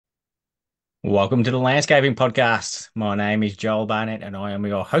Welcome to the Landscaping Podcast. My name is Joel Barnett and I am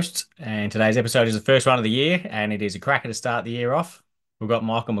your host. And today's episode is the first one of the year, and it is a cracker to start the year off. We've got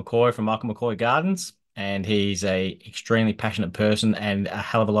Michael McCoy from Michael McCoy Gardens, and he's a extremely passionate person and a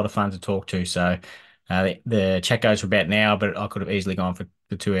hell of a lot of fun to talk to. So the chat goes for about an hour, but I could have easily gone for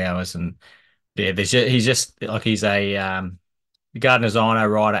 2 hours. And yeah, he's just like he's a garden designer,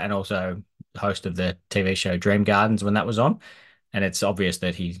 writer, and also host of the TV show Dream Gardens when that was on. And it's obvious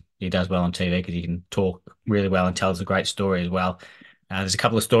that he does well on TV because he can talk really well and tells a great story as well. There's a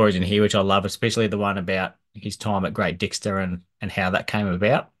couple of stories in here which I love, especially the one about his time at Great Dixter and how that came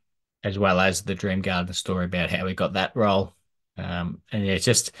about, as well as the Dream Garden story about how he got that role. And yeah,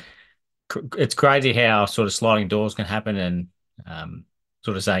 it's crazy how sort of sliding doors can happen and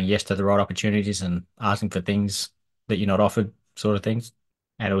sort of saying yes to the right opportunities and asking for things that you're not offered, sort of things.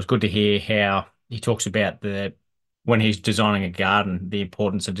 And it was good to hear how he talks about the when he's designing a garden, the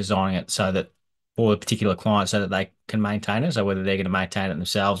importance of designing it so that for a particular client, so that they can maintain it. So whether they're going to maintain it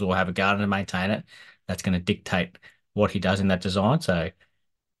themselves or have a gardener maintain it, that's going to dictate what he does in that design. So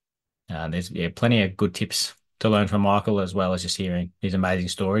there's plenty of good tips to learn from Michael, as well as just hearing his amazing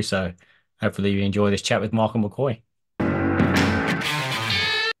story. So hopefully you enjoy this chat with Michael McCoy.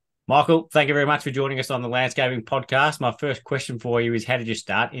 Michael, thank you very much for joining us on the Landscaping Podcast. My first question for you is, how did you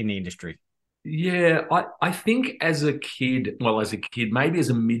start in the industry? Yeah, I think as a kid, maybe as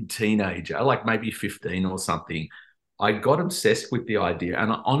a mid-teenager, like maybe 15 or something, I got obsessed with the idea.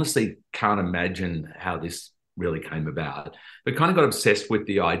 And I honestly can't imagine how this really came about, but kind of got obsessed with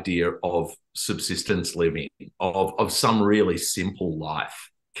the idea of subsistence living, of some really simple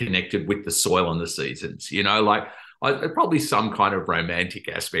life connected with the soil and the seasons. Probably some kind of romantic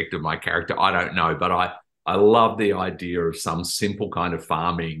aspect of my character. I don't know, but I love the idea of some simple kind of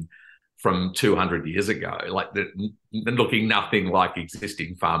farming from 200 years ago, looking nothing like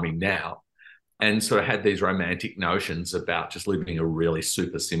existing farming now, and sort of had these romantic notions about just living a really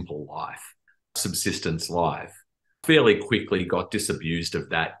super simple life, subsistence life. Fairly quickly got disabused of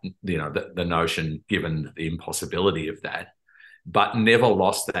that, the notion, given the impossibility of that, but never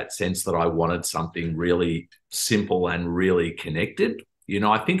lost that sense that I wanted something really simple and really connected.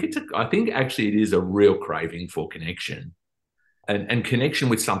 I think actually it is a real craving for connection and connection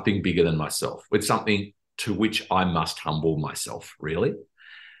with something bigger than myself, with something to which I must humble myself, really.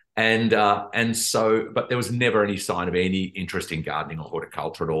 But there was never any sign of any interest in gardening or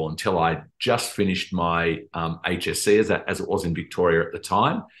horticulture at all until I just finished my HSC, as it was in Victoria at the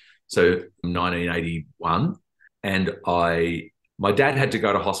time, so 1981, and my dad had to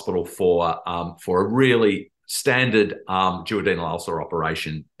go to hospital for a really standard duodenal ulcer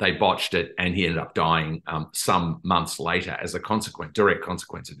operation. They botched it, and he ended up dying some months later as a direct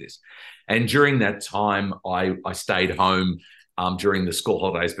consequence of this. And during that time, I stayed home during the school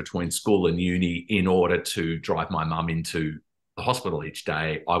holidays between school and uni in order to drive my mum into the hospital each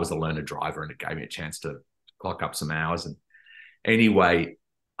day. I was a learner driver, and it gave me a chance to clock up some hours. And anyway,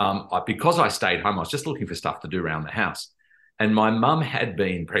 because I stayed home, I was just looking for stuff to do around the house. And my mum had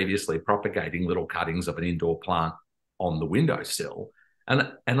been previously propagating little cuttings of an indoor plant on the windowsill.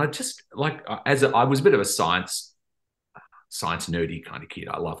 And I just I was a bit of a science nerdy kind of kid.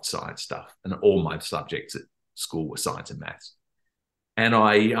 I loved science stuff, and all my subjects at school were science and maths. And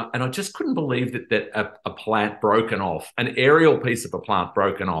I just couldn't believe that a plant broken off, an aerial piece of a plant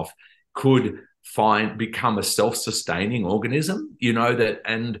broken off, could become a self-sustaining organism,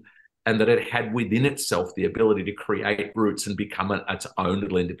 and that it had within itself the ability to create roots and become its own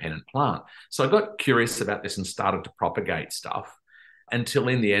little independent plant. So I got curious about this and started to propagate stuff until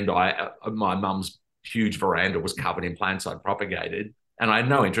in the end, my mum's huge veranda was covered in plants I'd propagated, and I had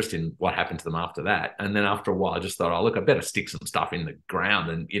no interest in what happened to them after that. And then after a while, I just thought, oh, look, I better stick some stuff in the ground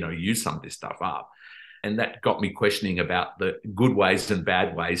and, use some of this stuff up. And that got me questioning about the good ways and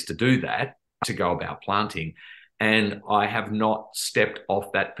bad ways to do that, to go about planting. And I have not stepped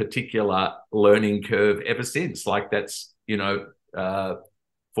off that particular learning curve ever since. Like that's,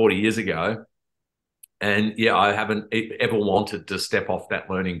 40 years ago. And yeah, I haven't ever wanted to step off that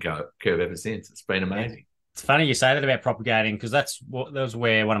learning curve ever since. It's been Yeah. amazing. It's funny you say that about propagating, because that was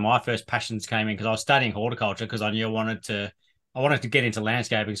where one of my first passions came in, because I was studying horticulture because I knew I wanted to get into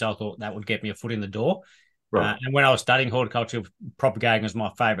landscaping, so I thought that would get me a foot in the door. Right. And when I was studying horticulture, propagating was my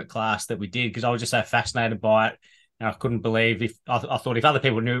favorite class that we did, because I was just so fascinated by it. And I couldn't believe I thought if other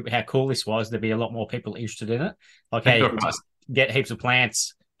people knew how cool this was, there'd be a lot more people interested in it. Like how you can Right. just get heaps of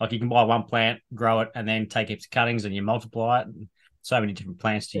plants. Like you can buy one plant, grow it, and then take heaps of cuttings and you multiply it. And so many different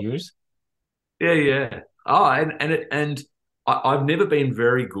plants to use. Yeah, yeah. Oh, I've never been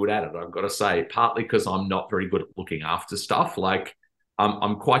very good at it, I've got to say, partly because I'm not very good at looking after stuff. Like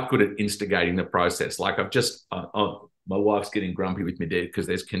I'm quite good at instigating the process. Like my wife's getting grumpy with me there because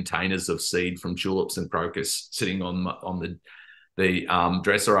there's containers of seed from tulips and crocus sitting on the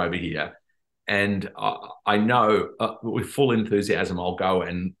dresser over here. And I know with full enthusiasm, I'll go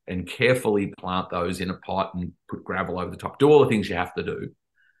and carefully plant those in a pot and put gravel over the top, do all the things you have to do.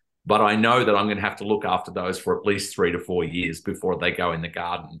 But I know that I'm going to have to look after those for at least 3 to 4 years before they go in the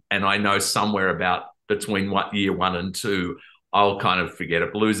garden. And I know somewhere about between year 1 and 2, I'll kind of forget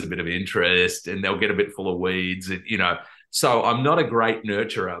it, lose a bit of interest, and they'll get a bit full of weeds, So I'm not a great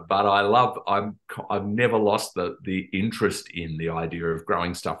nurturer, but I've never lost the interest in the idea of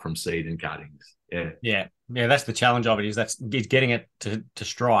growing stuff from seed and cuttings. Yeah. Yeah. That's the challenge of it, is getting it to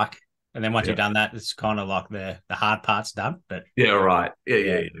strike. And then once Yeah. you've done that, it's kind of like the hard part's done. But Yeah, right.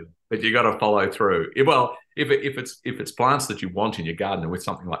 Yeah. But you got to follow through. Well, if it's plants that you want in your garden, with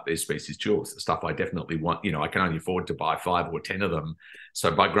something like these species tulips, the stuff I definitely want, I can only afford to buy 5 or 10 of them.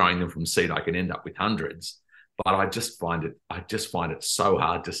 So by growing them from seed, I can end up with hundreds. But I just find it so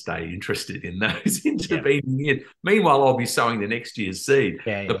hard to stay interested in those intervening years. Meanwhile, I'll be sowing the next year's seed.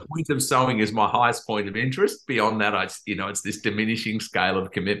 The point of sowing is my highest point of interest. Beyond that, it's this diminishing scale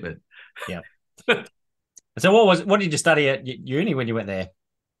of commitment. Yeah. So what did you study at uni when you went there?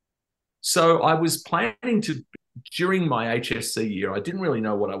 So I was planning to, during my HSC year, I didn't really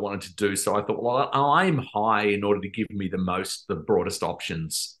know what I wanted to do. So I thought, well, I'll aim high in order to give me the broadest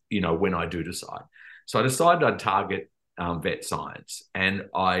options, when I do decide. So I decided I'd target vet science, and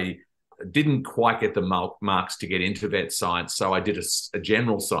I didn't quite get the marks to get into vet science. So I did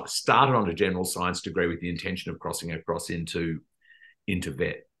started on a general science degree with the intention of crossing across into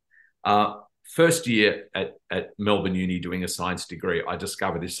vet. First year at Melbourne Uni doing a science degree, I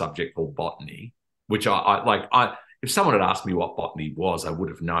discovered this subject called botany, which if someone had asked me what botany was, I would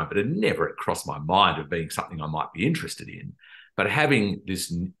have known, but it never crossed my mind of being something I might be interested in. But having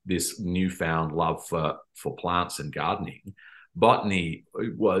this newfound love for plants and gardening, botany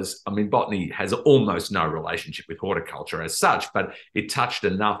has almost no relationship with horticulture as such, but it touched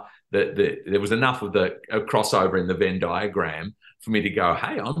enough that there was enough of a crossover in the Venn diagram for me to go,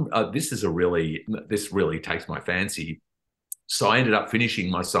 hey, this really takes my fancy. So I ended up finishing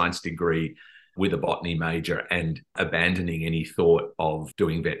my science degree with a botany major and abandoning any thought of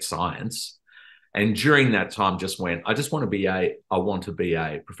doing vet science. And during that time, I want to be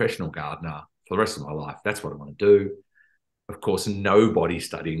a professional gardener for the rest of my life. That's what I want to do. Of course, nobody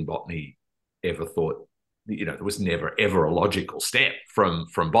studying botany ever thought, there was never ever a logical step from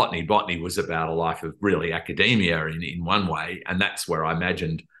botany. Botany was about a life of really academia in one way, and that's where I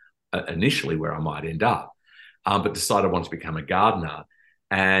imagined initially where I might end up. But decided I wanted to become a gardener,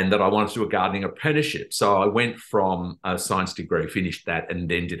 and that I wanted to do a gardening apprenticeship. So I went from a science degree, finished that, and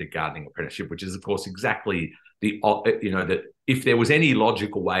then did a gardening apprenticeship, which is, of course, exactly that if there was any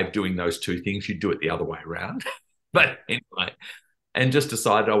logical way of doing those two things, you'd do it the other way around. But anyway, and just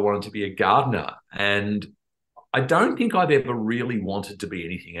decided I wanted to be a gardener. And I don't think I've ever really wanted to be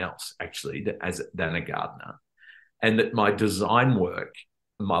anything else, actually, than a gardener. And that my design work,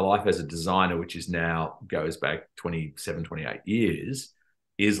 my life as a designer, which goes back 27, 28 years,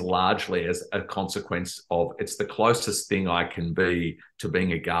 is largely as a consequence of, it's the closest thing I can be to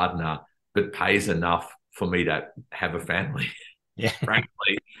being a gardener, but pays enough for me to have a family. Yeah.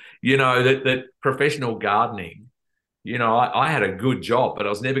 Frankly, that professional gardening, I had a good job, but I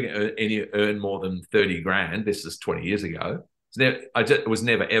was never going to earn more than 30 grand. This is 20 years ago. It was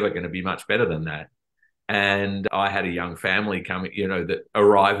never, ever going to be much better than that. And I had a young family coming,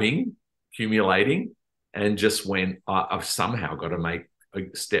 arriving, accumulating, and just went, I've somehow got to make a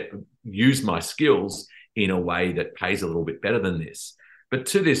step, use my skills in a way that pays a little bit better than this. But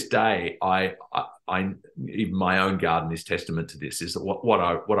to this day, even my own garden is testament to this. Is that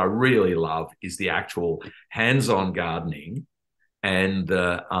what I really love is the actual hands-on gardening, and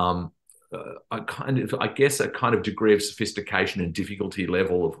a kind of degree of sophistication and difficulty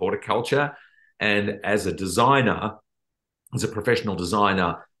level of horticulture. And as a designer, as a professional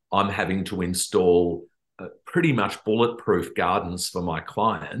designer, I'm having to install pretty much bulletproof gardens for my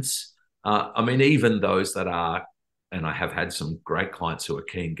clients. Even those that are, and I have had some great clients who are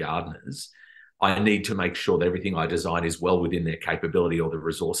keen gardeners, I need to make sure that everything I design is well within their capability or the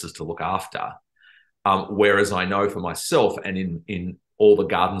resources to look after. Whereas I know for myself, and in all the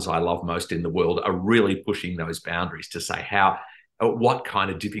gardens I love most in the world, are really pushing those boundaries to say what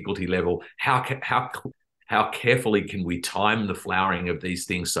kind of difficulty level, how carefully can we time the flowering of these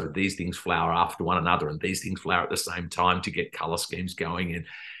things so these things flower after one another and these things flower at the same time to get color schemes going and,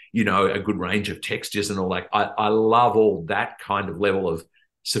 a good range of textures and all that. I love all that kind of level of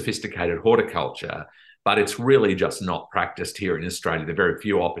sophisticated horticulture, but it's really just not practiced here in Australia. There are very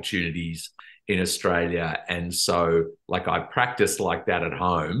few opportunities in Australia. And so like I practice like that at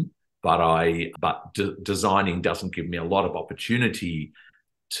home, but designing doesn't give me a lot of opportunity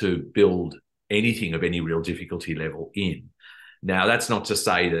to build anything of any real difficulty level in. Now, that's not to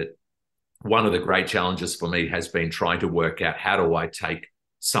say that one of the great challenges for me has been trying to work out how do I take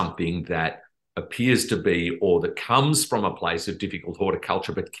something that appears to be or that comes from a place of difficult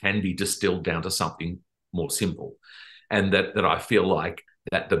horticulture but can be distilled down to something more simple. And that I feel like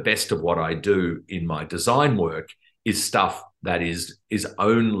that the best of what I do in my design work is stuff that is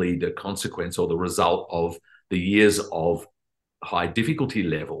only the consequence or the result of the years of high difficulty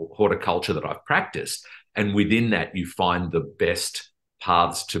level horticulture that I've practiced. And within that, you find the best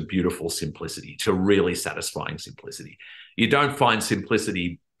paths to beautiful simplicity, to really satisfying simplicity. You don't find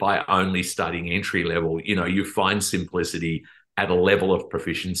simplicity by only studying entry level. You find simplicity at a level of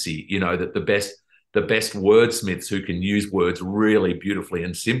proficiency, that the best wordsmiths who can use words really beautifully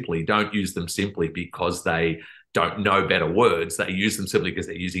and simply don't use them simply because they don't know better words. They use them simply because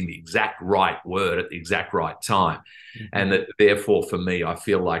they're using the exact right word at the exact right time. Mm-hmm. And that therefore, for me, I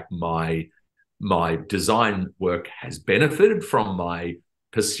feel like my design work has benefited from my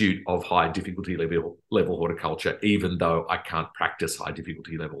pursuit of high difficulty level horticulture, even though I can't practice high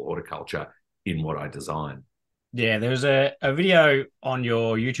difficulty level horticulture in what I design. Yeah, there was a video on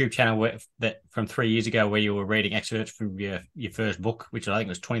your YouTube channel that from 3 years ago where you were reading excerpts from your first book, which I think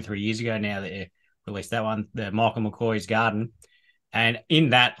was 23 years ago now that you released that one, the Michael McCoy's Garden. And in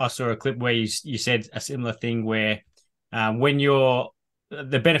that, I saw a clip where you said a similar thing where when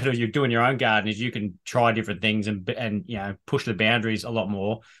the benefit of you doing your own garden is you can try different things and push the boundaries a lot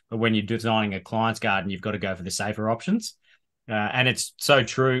more. But when you're designing a client's garden, you've got to go for the safer options. And it's so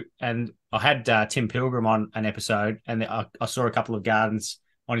true. And I had Tim Pilgrim on an episode, and I saw a couple of gardens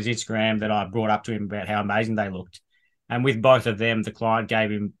on his Instagram that I brought up to him about how amazing they looked. And with both of them, the client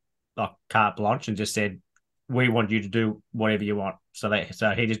gave him like carte blanche and just said, "We want you to do whatever you want." So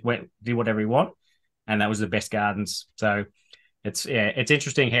he just did whatever he want, and that was the best gardens. So it's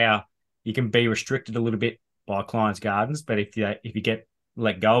interesting how you can be restricted a little bit by clients' gardens, but if you get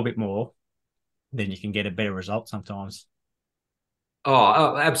let go a bit more, then you can get a better result sometimes.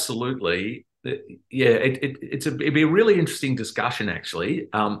 Oh, absolutely. Yeah, it'd be a really interesting discussion, actually.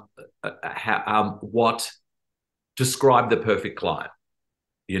 What describe the perfect client?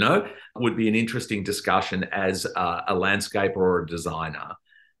 Would be an interesting discussion as a landscaper or a designer,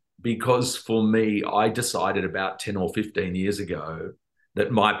 because for me, I decided about 10 or 15 years ago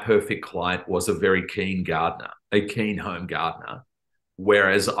that my perfect client was a very keen gardener, a keen home gardener,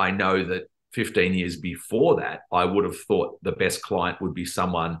 whereas I know that 15 years before that, I would have thought the best client would be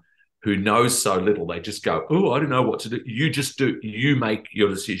someone who knows so little. They just go, "Oh, I don't know what to do." You just do. You make your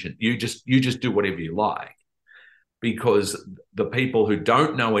decision. You just do whatever you like. Because the people who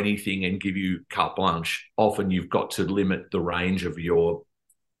don't know anything and give you carte blanche, often you've got to limit the range of the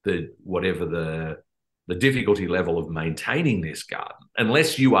difficulty level of maintaining this garden,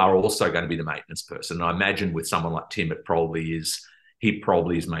 unless you are also going to be the maintenance person. And I imagine with someone like Tim, he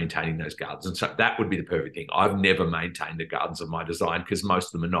probably is maintaining those gardens. And so that would be the perfect thing. I've never maintained the gardens of my design because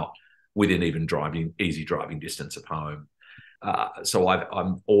most of them are not within even easy driving distance of home. So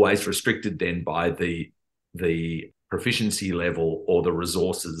I'm always restricted then by the proficiency level or the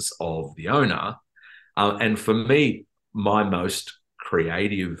resources of the owner. And for me, my most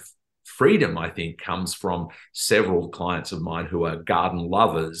creative freedom, I think, comes from several clients of mine who are garden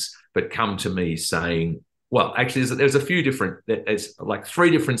lovers, but come to me saying, well, actually, there's like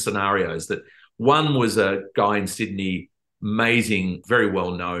 3 different scenarios. That one was a guy in Sydney, amazing, very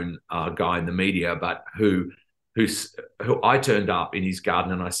well-known guy in the media, but who I turned up in his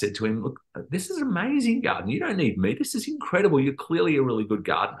garden and I said to him, "Look, this is an amazing garden. You don't need me. This is incredible. You're clearly a really good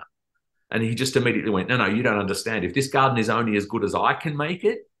gardener." And he just immediately went, "No, you don't understand. If this garden is only as good as I can make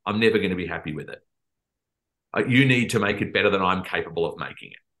it, I'm never going to be happy with it. You need to make it better than I'm capable of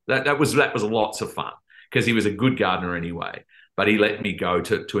making it." That was lots of fun because he was a good gardener anyway, but he let me go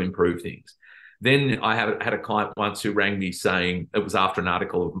to improve things. Then I had a client once who rang me saying, it was after an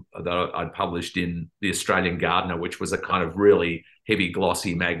article that I'd published in the Australian Gardener, which was a kind of really heavy,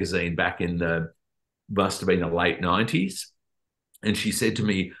 glossy magazine back in must have been the late 90s. And she said to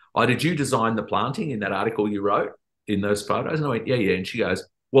me, "Oh, did you design the planting in that article you wrote in those photos?" And I went, yeah. And she goes,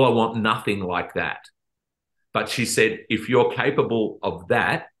 "Well, I want nothing like that." But she said, "If you're capable of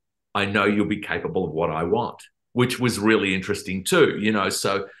that, I know you'll be capable of what I want," which was really interesting too,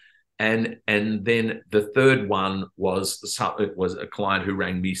 so. And then the third one was a client who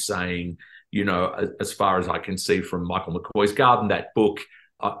rang me saying, as far as I can see from Michael McCoy's Garden, that book,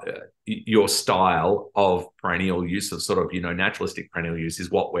 your style of perennial use of sort of, naturalistic perennial use is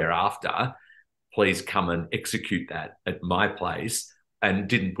what we're after. Please come and execute that at my place. And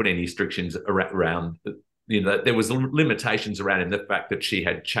didn't put any restrictions around, there was limitations around in the fact that she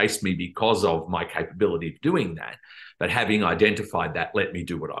had chased me because of my capability of doing that. But having identified that, let me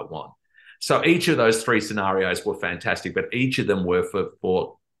do what I want. So each of those three scenarios were fantastic, but each of them were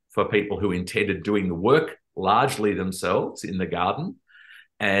for people who intended doing the work largely themselves in the garden,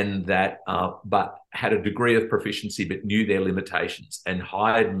 and that but had a degree of proficiency but knew their limitations and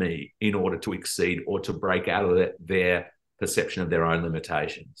hired me in order to exceed or to break out of their perception of their own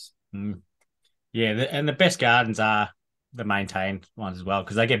limitations. Yeah, and the best gardens are the maintained ones as well,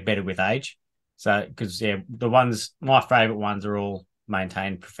 because they get better with age. So, because my favourite ones are all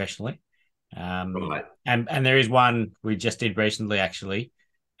maintained professionally. Right. And there is one we just did recently, actually,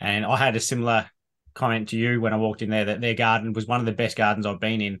 and I had a similar comment to you when I walked in there, that their garden was one of the best gardens I've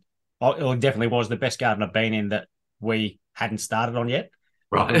been in. It definitely was the best garden I've been in that we hadn't started on yet.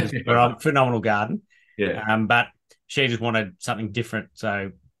 Right. It was a phenomenal garden. Yeah. But she just wanted something different.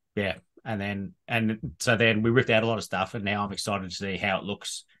 So yeah. So then we ripped out a lot of stuff, and now I'm excited to see how it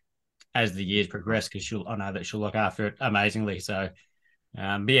looks as the years progress, because I know that she'll look after it amazingly. So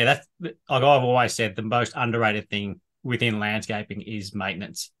but yeah, that's like I've always said, the most underrated thing within landscaping is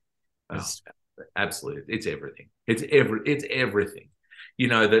maintenance. Oh, absolutely. It's everything. It's everything.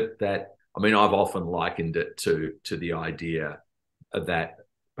 That I mean, I've often likened it to the idea that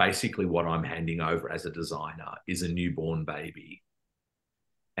basically what I'm handing over as a designer is a newborn baby.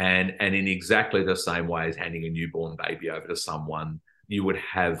 And in exactly the same way as handing a newborn baby over to someone,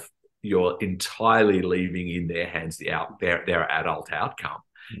 you're entirely leaving in their hands their adult outcome.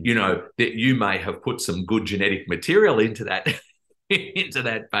 That you may have put some good genetic material into that into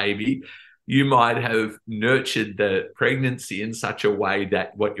that baby. You might have nurtured the pregnancy in such a way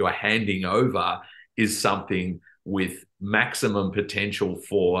that what you're handing over is something with maximum potential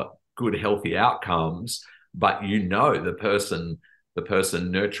for good, healthy outcomes. But the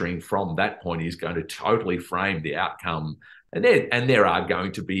person nurturing from that point is going to totally frame the outcome. And there are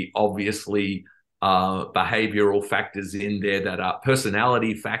going to be obviously behavioral factors in there that are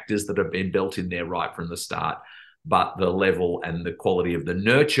personality factors that have been built in there right from the start. But the level and the quality of the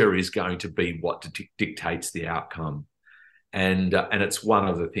nurture is going to be what dictates the outcome. And it's one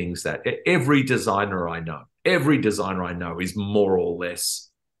of the things that every designer I know is more or less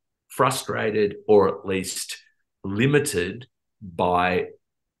frustrated, or at least limited by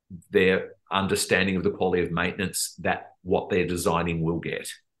their understanding of the quality of maintenance that what they're designing will get,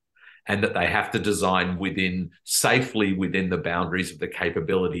 and that they have to design safely within the boundaries of the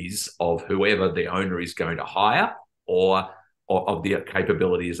capabilities of whoever the owner is going to hire, or of the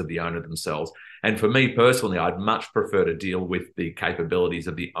capabilities of the owner themselves. And for me personally, I'd much prefer to deal with the capabilities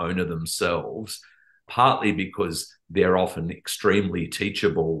of the owner themselves, partly because they're often extremely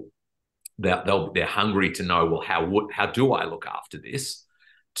teachable. They're hungry to know, well, how do I look after this?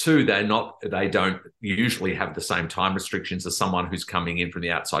 Two, they don't usually have the same time restrictions as someone who's coming in from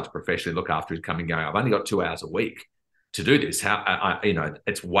the outside to professionally look after, who's coming going, I've only got 2 hours a week to do this.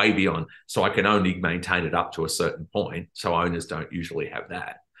 It's way beyond. So I can only maintain it up to a certain point. So owners don't usually have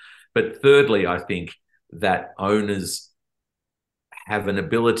that. But thirdly, I think that owners have an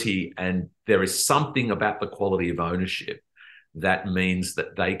ability, and there is something about the quality of ownership that means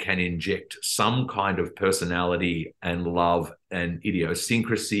that they can inject some kind of personality and love and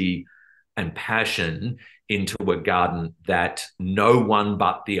idiosyncrasy and passion into a garden that no one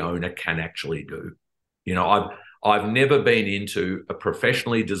but the owner can actually do. I've never been into a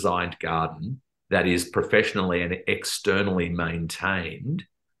professionally designed garden that is professionally and externally maintained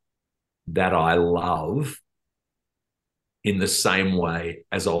that I love in the same way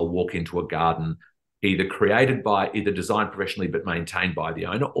as I'll walk into a garden either designed professionally but maintained by the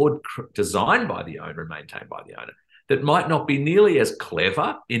owner, or designed by the owner and maintained by the owner, that might not be nearly as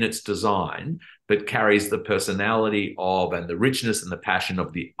clever in its design, but carries the personality of and the richness and the passion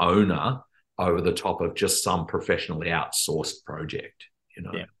of the owner over the top of just some professionally outsourced project.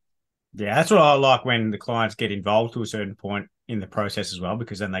 Yeah, that's what I like, when the clients get involved to a certain point in the process as well,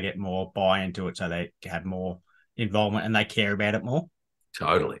 because then they get more buy into it, so they have more involvement and they care about it more.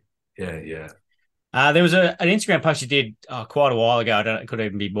 Totally. Yeah. There was an Instagram post you did quite a while ago. I don't know, it could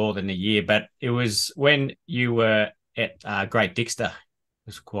even be more than a year, but it was when you were at Great Dixter. It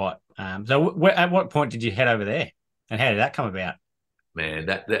was quite. At what point did you head over there, and how did that come about? Man,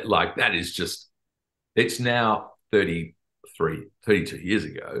 that is just. It's now 32 years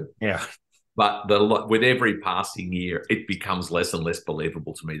ago. Yeah. But with every passing year, it becomes less and less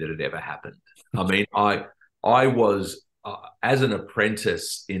believable to me that it ever happened. I mean, I was as an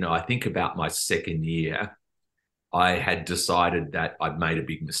apprentice, I think about my second year, I had decided that I'd made a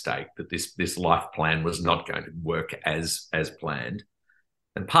big mistake, that this life plan was not going to work as planned.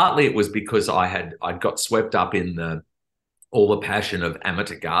 And partly it was because I'd got swept up in all the passion of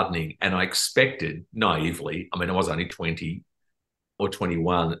amateur gardening, and I expected naively, I mean, I was only 20 or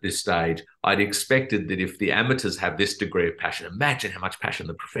 21 at this stage, I'd expected that if the amateurs have this degree of passion, imagine how much passion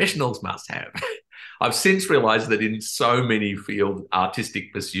the professionals must have. I've since realized that in so many field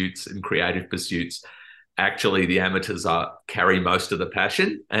artistic pursuits and creative pursuits, actually the amateurs carry most of the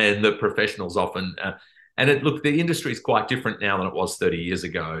passion, and the professionals often look, the industry is quite different now than it was 30 years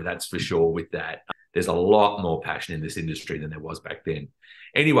ago, that's for sure. With that, there's a lot more passion in this industry than there was back then.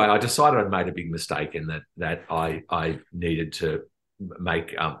 Anyway, I decided I'd made a big mistake, and that I needed to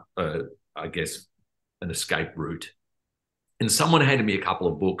make I guess an escape route. And someone handed me a couple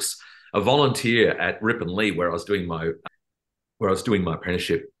of books. A volunteer at Rip and Lee, where I was doing my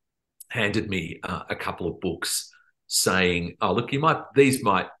apprenticeship, handed me a couple of books saying, "Oh, look, these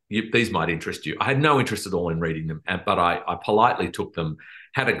might interest you." I had no interest at all in reading them, but I politely took them,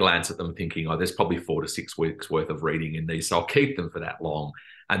 had a glance at them, thinking, "Oh, there's probably 4 to 6 weeks worth of reading in these, so I'll keep them for that long.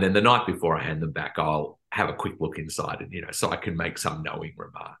 And then the night before I hand them back, I'll have a quick look inside, and so I can make some knowing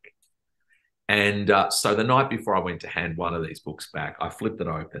remark." And so the night before I went to hand one of these books back, I flipped it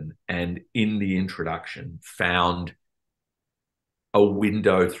open, and in the introduction found a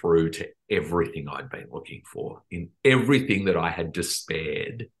window through to everything I'd been looking for, in everything that I had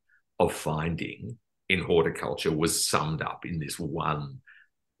despaired of finding in horticulture was summed up in this one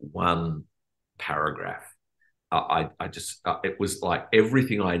paragraph. It was like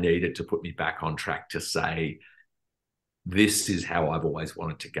everything I needed to put me back on track to say, this is how I've always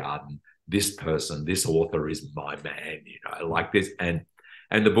wanted to garden. This person, this author is my man, like this. And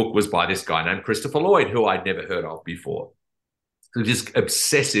the book was by this guy named Christopher Lloyd, who I'd never heard of before. So just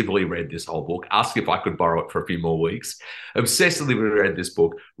obsessively read this whole book, asked if I could borrow it for a few more weeks, obsessively read this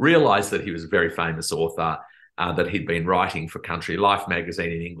book, realized that he was a very famous author, that he'd been writing for Country Life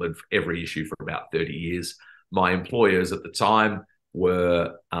magazine in England for every issue for about 30 years. My employers at the time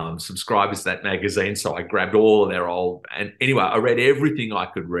were subscribers to that magazine, so I grabbed all of their old, and anyway, I read everything I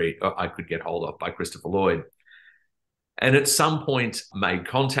could get hold of by Christopher Lloyd. And at some point made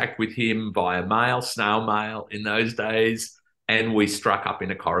contact with him via mail, snail mail in those days, and we struck up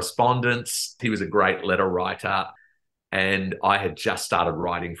in a correspondence. He was a great letter writer, and I had just started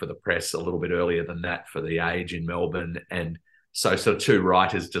writing for the press a little bit earlier than that for The Age in Melbourne, and so sort of two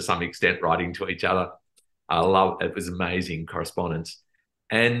writers to some extent writing to each other. It was amazing correspondence.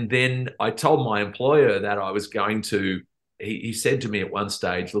 And then I told my employer that I was going to, he said to me at one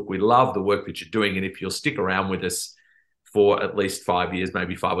stage, "Look, we love the work that you're doing, and if you'll stick around with us for at least 5 years,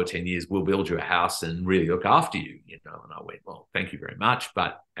 maybe 5 or 10 years, we'll build you a house and really look after you." And I went, "Well, thank you very much,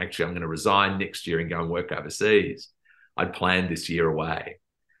 but actually I'm going to resign next year and go and work overseas. I'd planned this year away."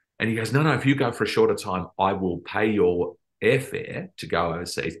 And he goes, no, if you go for a shorter time, I will pay your airfare to go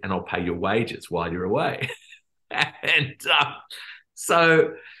overseas, and I'll pay your wages while you're away. And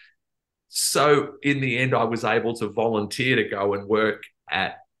so in the end, I was able to volunteer to go and work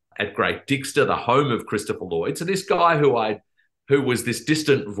at Great Dixter, the home of Christopher Lloyd. So this guy who was this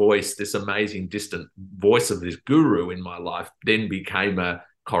distant voice, this amazing distant voice of this guru in my life, then became a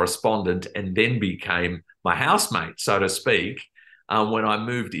correspondent and then became my housemate, so to speak, when I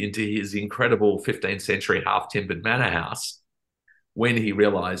moved into his incredible 15th century half-timbered manor house. When he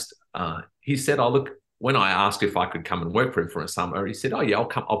realized, he said, "Oh, look," when I asked if I could come and work for him for a summer, he said, "Oh, yeah,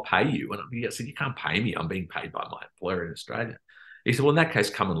 I'll pay you." And I said, "You can't pay me. I'm being paid by my employer in Australia." He said, "Well, in that case,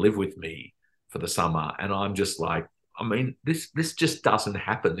 come and live with me for the summer." And I'm just like, I mean, this just doesn't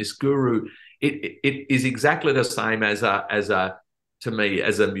happen. This guru, it is exactly the same to me,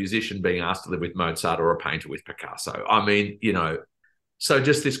 as a musician being asked to live with Mozart or a painter with Picasso. I mean, so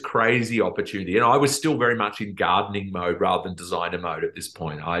just this crazy opportunity. And I was still very much in gardening mode rather than designer mode at this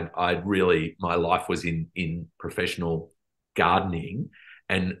point. I'd really, my life was in professional gardening,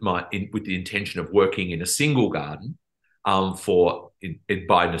 and with the intention of working in a single garden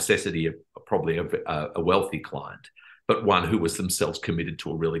by necessity of probably a wealthy client, but one who was themselves committed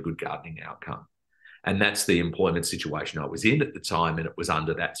to a really good gardening outcome. And that's the employment situation I was in at the time. And it was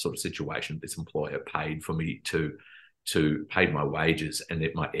under that sort of situation this employer paid for me to pay my wages and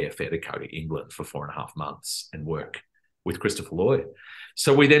my airfare to go to England for 4.5 months and work with Christopher Lloyd.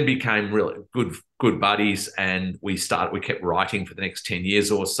 So we then became really good buddies, and we kept writing for the next 10 years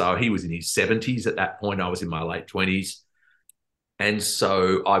or so. He was in his 70s at that point. I was in my late 20s. And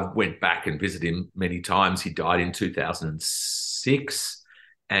so I went back and visited him many times. He died in 2006.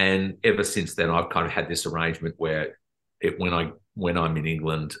 And ever since then, I've kind of had this arrangement where when I'm in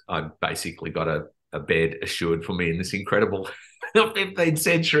England, I've basically got a bed assured for me in this incredible 15th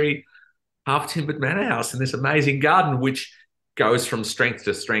century half timbered manor house in this amazing garden, which goes from strength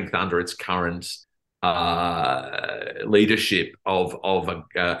to strength under its current leadership of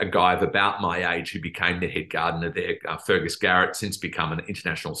a guy of about my age who became the head gardener there, Fergus Garrett, since become an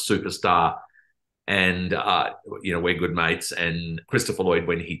international superstar. And, we're good mates. And Christopher Lloyd,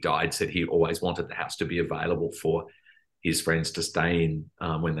 when he died, said he always wanted the house to be available for his friends to stay in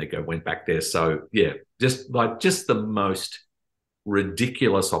when they went back there. So, yeah, just the most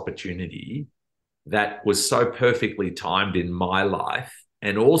ridiculous opportunity that was so perfectly timed in my life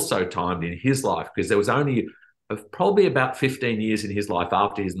and also timed in his life, because there was only probably about 15 years in his life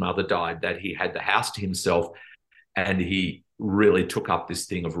after his mother died that he had the house to himself, and he really took up this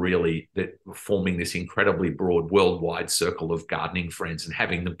thing of forming this incredibly broad worldwide circle of gardening friends and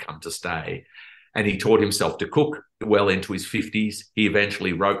having them come to stay. And he taught himself to cook well into his 50s. He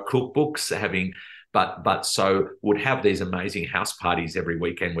eventually wrote cookbooks, but so would have these amazing house parties every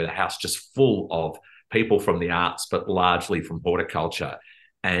weekend with a house just full of people from the arts, but largely from horticulture.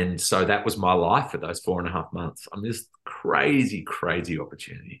 And so that was my life for those 4.5 months. I mean, this crazy, crazy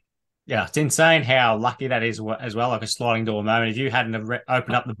opportunity. Yeah, it's insane how lucky that is as well, like a sliding door moment. If you hadn't have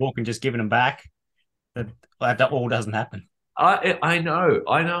opened up the book and just given them back, that all doesn't happen. I know.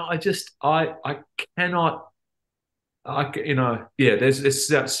 I cannot.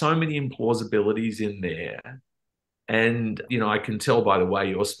 There's so many implausibilities in there. And, I can tell by the way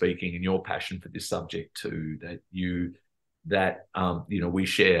you're speaking and your passion for this subject too, we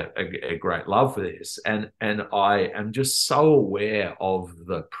share a great love for this. And I am just so aware of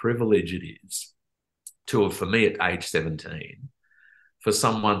the privilege it is for me at age 17, for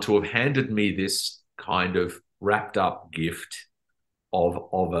someone to have handed me this kind of wrapped up gift of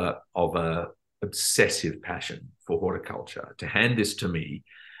a obsessive passion for horticulture, to hand this to me,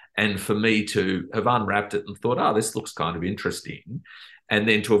 and for me to have unwrapped it and thought, oh, this looks kind of interesting, and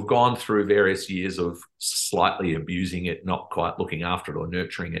then to have gone through various years of slightly abusing it, not quite looking after it or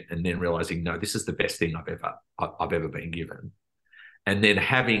nurturing it, and then realizing, no, this is the best thing I've ever been given, and then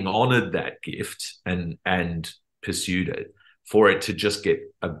having honored that gift and pursued it, for it to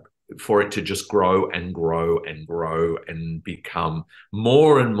just grow and grow and grow and become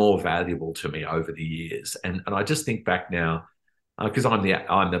more and more valuable to me over the years. And I just think back now, because I'm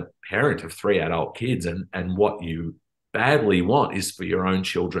the parent of 3 adult kids, and what you badly want is for your own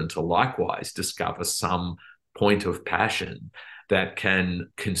children to likewise discover some point of passion that can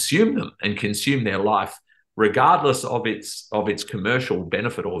consume them and consume their life, regardless of its commercial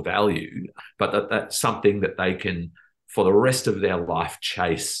benefit or value, but that's something that they can, for the rest of their life,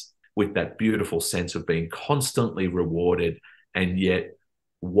 chase with that beautiful sense of being constantly rewarded, and yet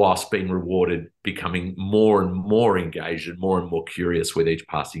whilst being rewarded, becoming more and more engaged and more curious with each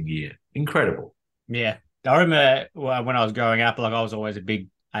passing year. Incredible. Yeah. I remember when I was growing up, like I was always a big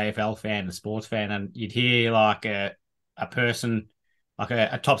AFL fan, a sports fan, and you'd hear like a person, like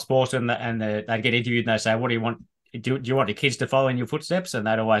a top sportsman, and they'd get interviewed and they'd say, what do you want? Do you want your kids to follow in your footsteps? And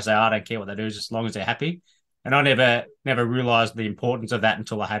they'd always say, I don't care what they do, just as long as they're happy. And I never realized the importance of that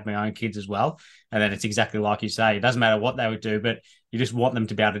until I had my own kids as well. And then it's exactly like you say, it doesn't matter what they would do, but you just want them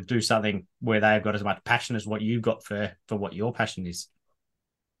to be able to do something where they've got as much passion as what you've got for what your passion is.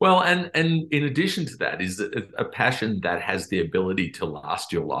 Well, and in addition to that is a passion that has the ability to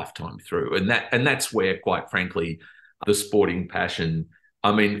last your lifetime through. And that's where, quite frankly, the sporting passion,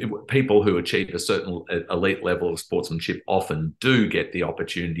 I mean, people who achieve a certain elite level of sportsmanship often do get the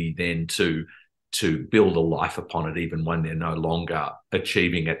opportunity then to build a life upon it, even when they're no longer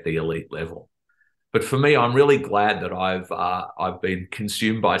achieving at the elite level. But for me, I'm really glad that I've been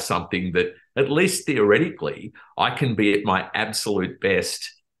consumed by something that, at least theoretically, I can be at my absolute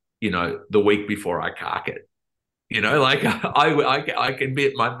best, the week before I cark it. Like I can be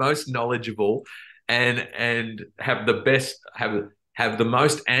at my most knowledgeable and have the best, have the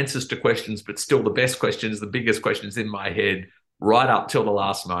most answers to questions, but still the best questions, the biggest questions in my head right up till the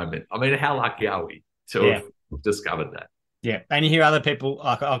last moment. I mean, how lucky are we to have discovered that? Yeah, and you hear other people,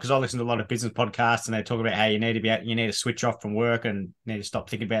 because I listen to a lot of business podcasts, and they talk about how you need to switch off from work and you need to stop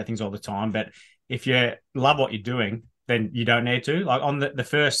thinking about things all the time. But if you love what you're doing, then you don't need to. Like on the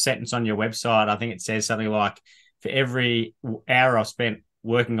first sentence on your website, I think it says something like, for every hour I've spent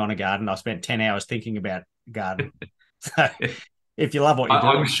working on a garden, I've spent 10 hours thinking about a garden. So if you love what you're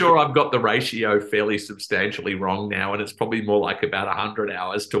doing. I'm sure I've got the ratio fairly substantially wrong now, and it's probably more like about 100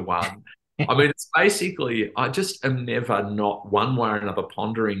 hours to 1. I mean, it's basically, I just am never not one way or another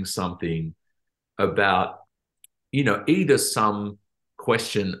pondering something about, either some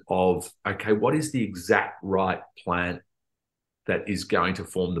question of, okay, what is the exact right plant that is going to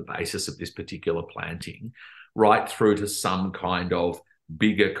form the basis of this particular planting, right through to some kind of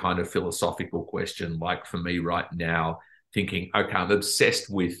bigger kind of philosophical question. Like for me right now, thinking, okay, I'm obsessed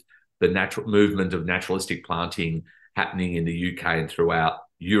with the natural movement of naturalistic planting happening in the UK and throughout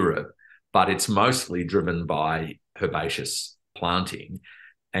Europe, but it's mostly driven by herbaceous planting.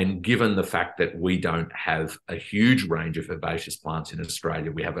 And given the fact that we don't have a huge range of herbaceous plants in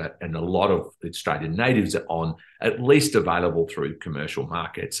Australia, we have a lot of Australian natives on at least available through commercial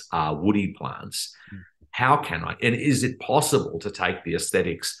markets are woody plants. How can I, and is it possible to take the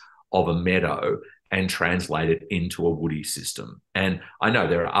aesthetics of a meadow and translate it into a woody system? And I know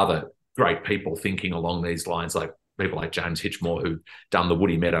there are other great people thinking along these lines, like people like James Hitchmore, who've done the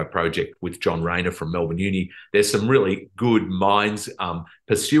Woody Meadow project with John Rayner from Melbourne Uni. There's some really good minds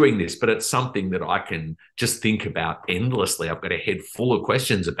pursuing this, but it's something that I can just think about endlessly. I've got a head full of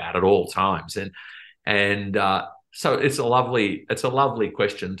questions about it all times. And so it's a lovely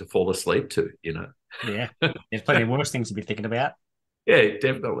question to fall asleep to, you know. Yeah, there's plenty of worse things to be thinking about. Yeah,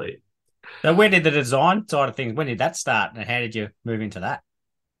 definitely. So where did the design side of things, when did that start and how did you move into that?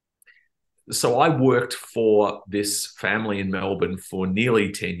 So I worked for this family in Melbourne for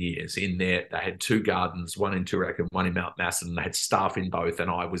nearly 10 years. In there, they had two gardens, one in Toorak and one in Mount Macedon. They had staff in both, and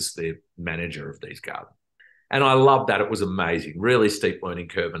I was the manager of these gardens. And I loved that. It was amazing, really steep learning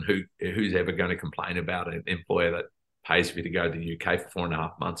curve. And who's ever going to complain about an employer that pays for you to go to the UK for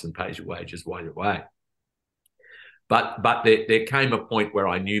 4.5 months and pays your wages while you're away? But there came a point where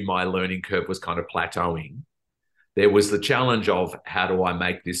I knew my learning curve was kind of plateauing. There was the challenge of how do I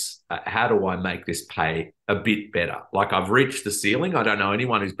make this pay a bit better? Like I've reached the ceiling. I don't know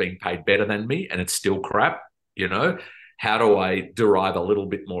anyone who's being paid better than me, and it's still crap. You know, how do I derive a little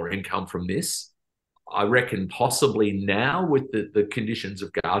bit more income from this? I reckon possibly now with the conditions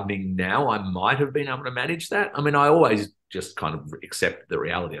of gardening now, I might have been able to manage that. I mean, I always just kind of accepted the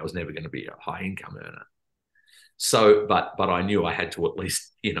reality I was never going to be a high income earner. So, but I knew I had to at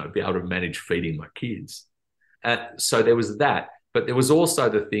least, you know, be able to manage feeding my kids. So there was that, but there was also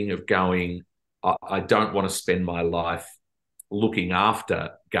the thing of going, I don't want to spend my life looking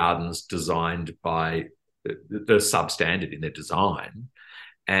after gardens designed by the substandard in their design.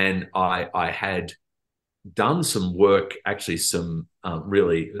 And I had done some work, actually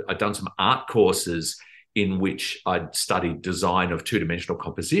I'd done some art courses in which I'd studied design of two-dimensional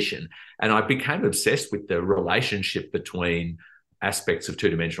composition. And I became obsessed with the relationship between aspects of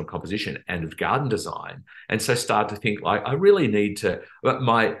two-dimensional composition and of garden design. And so started to think like, I really need to,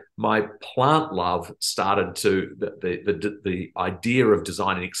 my plant love started to, the idea of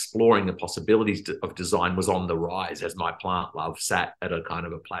design and exploring the possibilities of design was on the rise as my plant love sat at a kind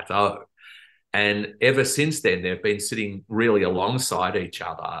of a plateau. And ever since then, they've been sitting really alongside each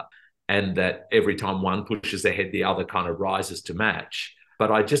other, and that every time one pushes ahead, the other kind of rises to match.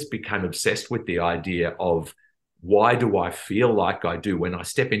 But I just became obsessed with the idea of why do I feel like I do when I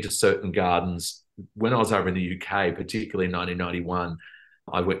step into certain gardens? When I was over in the UK, particularly in 1991,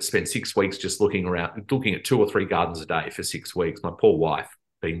 I spent 6 weeks just looking at 2 or 3 gardens a day for 6 weeks. My poor wife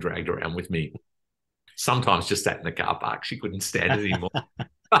being dragged around with me, sometimes just sat in the car park. She couldn't stand it anymore.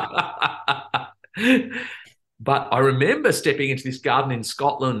 But I remember stepping into this garden in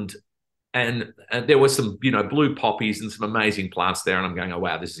Scotland, and there were some, you know, blue poppies and some amazing plants there. And I'm going, oh,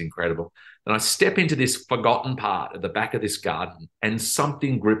 wow, this is incredible. And I step into this forgotten part at the back of this garden, and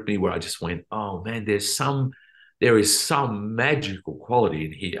something gripped me where I just went, oh, man, there is some magical quality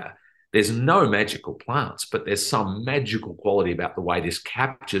in here. There's no magical plants, but there's some magical quality about the way this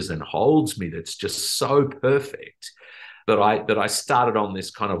captures and holds me that's just so perfect that I started on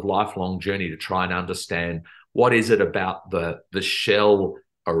this kind of lifelong journey to try and understand what is it about the shell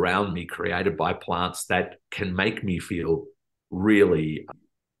around me created by plants that can make me feel really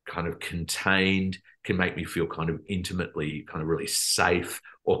kind of contained, can make me feel kind of intimately, kind of really safe,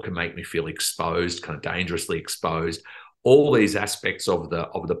 or can make me feel exposed, kind of dangerously exposed. All these aspects of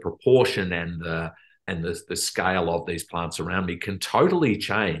the proportion and the scale of these plants around me can totally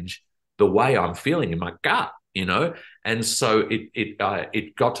change the way I'm feeling in my gut, you know. And so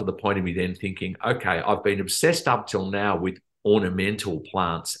it got to the point of me then thinking, okay, I've been obsessed up till now with ornamental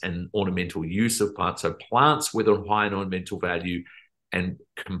plants and ornamental use of plants. So plants with a high ornamental value and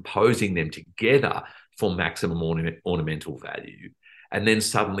composing them together for maximum ornamental value. And then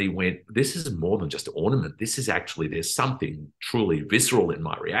suddenly went, this is more than just ornament. This is actually, there's something truly visceral in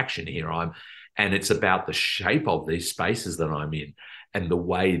my reaction here. And it's about the shape of these spaces that I'm in and the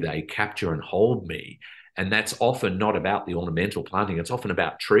way they capture and hold me. And that's often not about the ornamental planting. It's often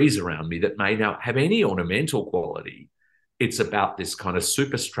about trees around me that may not have any ornamental quality. It's about this kind of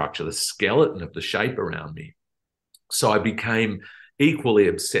superstructure, the skeleton of the shape around me. So I became equally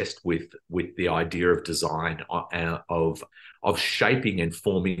obsessed with the idea of design, of shaping and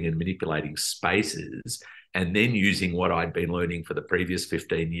forming and manipulating spaces, and then using what I'd been learning for the previous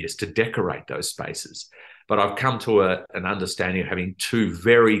 15 years to decorate those spaces. But I've come to an understanding of having two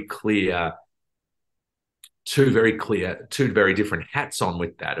very different hats on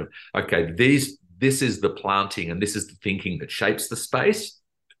with that. Of okay, this is the planting and this is the thinking that shapes the space,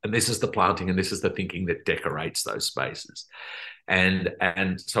 and this is the planting and this is the thinking that decorates those spaces. And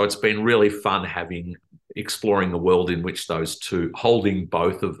so it's been really fun exploring the world in which those two, holding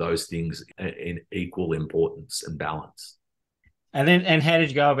both of those things in equal importance and balance. And how did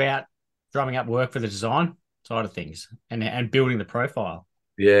you go about drumming up work for the design side of things and building the profile?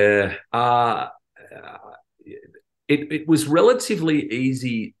 Yeah. It was relatively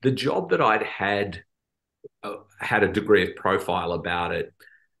easy. The job that I'd had a degree of profile about it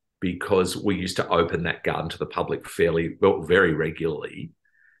because we used to open that garden to the public very regularly.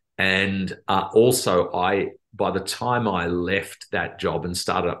 And also, by the time I left that job and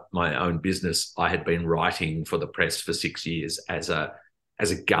started up my own business, I had been writing for the press for 6 years as a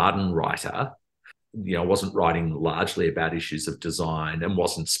garden writer. I wasn't writing largely about issues of design and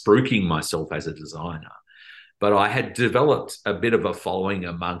wasn't spruiking myself as a designer. But I had developed a bit of a following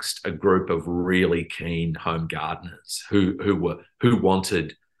amongst a group of really keen home gardeners who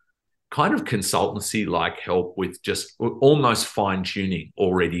wanted kind of consultancy like help with just almost fine tuning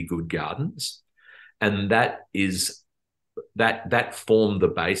already good gardens. And that formed the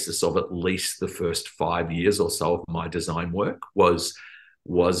basis of at least the first 5 years or so of my design work was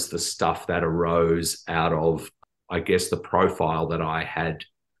the stuff that arose out of, I guess, the profile that I had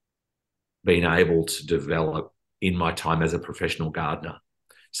been able to develop in my time as a professional gardener.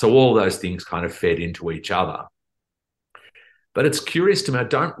 So all those things kind of fed into each other. But it's curious to me, I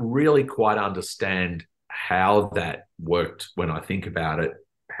don't really quite understand how that worked when I think about it,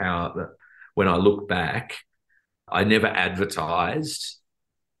 when I look back, I never advertised.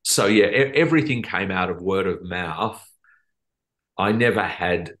 So yeah, everything came out of word of mouth. I never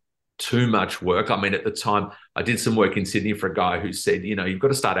had too much work. I mean, at the time, I did some work in Sydney for a guy who said, you've got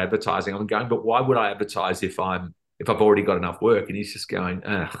to start advertising. I'm going, but why would I advertise if I've already got enough work? And he's just going,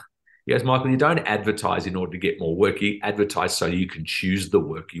 ugh. He goes, Michael, you don't advertise in order to get more work. You advertise so you can choose the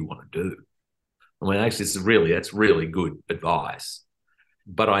work you want to do. I mean, actually, that's really good advice.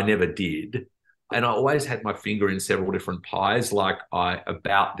 But I never did. And I always had my finger in several different pies.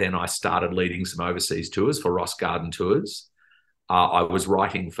 About then I started leading some overseas tours for Ross Garden Tours. I was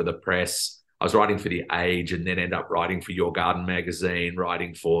writing for the press. I was writing for The Age and then ended up writing for Your Garden magazine,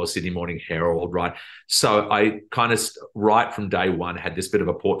 writing for Sydney Morning Herald, right? So I kind of, right from day one, had this bit of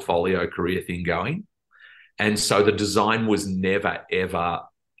a portfolio career thing going. And so the design was never, ever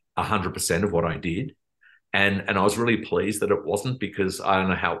 100% of what I did. And I was really pleased that it wasn't, because I don't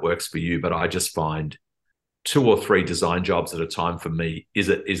know how it works for you, but I just find 2 or 3 design jobs at a time for me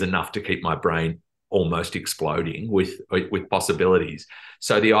is enough to keep my brain almost exploding with possibilities.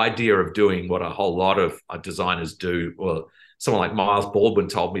 So the idea of doing what a whole lot of designers do, well, someone like Miles Baldwin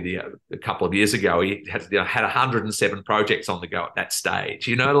told me a couple of years ago, he had 107 projects on the go at that stage.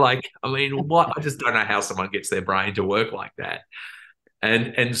 I mean, what? I just don't know how someone gets their brain to work like that.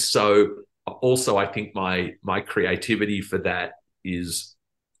 And so also I think my creativity for that is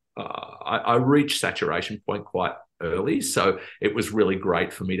I reached saturation point quite early. So it was really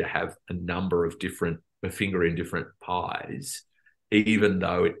great for me to have a finger in different pies, even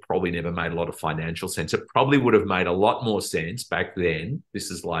though it probably never made a lot of financial sense. It probably would have made a lot more sense back then.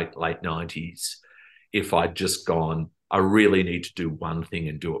 This is like late 90s. If I'd just gone, I really need to do one thing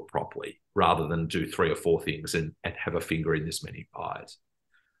and do it properly, rather than do 3 or 4 things and have a finger in this many pies.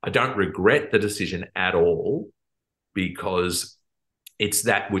 I don't regret the decision at all, because it's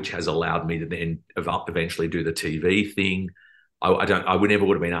that which has allowed me to then eventually do the TV thing. I would never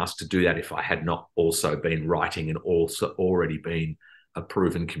have been asked to do that if I had not also been writing and also already been a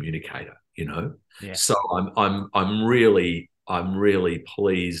proven communicator. Yeah. So I'm really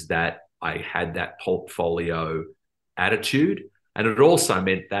pleased that I had that portfolio attitude, and it also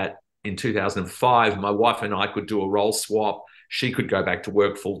meant that in 2005, my wife and I could do a role swap. She could go back to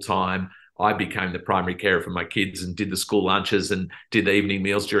work full time. I became the primary carer for my kids and did the school lunches and did the evening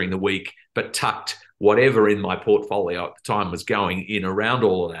meals during the week, but tucked whatever in my portfolio at the time was going in around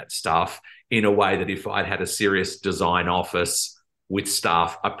all of that stuff in a way that if I'd had a serious design office with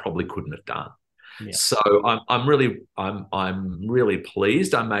staff, I probably couldn't have done. Yeah. So I'm really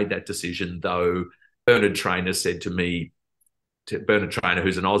pleased I made that decision, though. Bernard Trainer said to me, Bernard Trainer,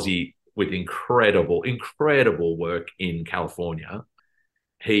 who's an Aussie with incredible work in California,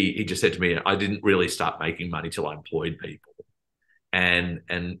 he just said to me, I didn't really start making money till I employed people. And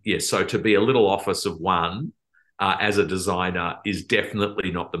yeah, so to be a little office of one as a designer is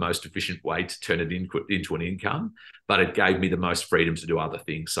definitely not the most efficient way to turn it into an income, but it gave me the most freedom to do other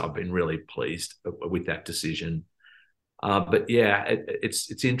things. So I've been really pleased with that decision. But yeah,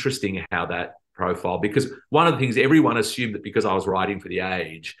 it's interesting how that profile, because one of the things everyone assumed that because I was writing for the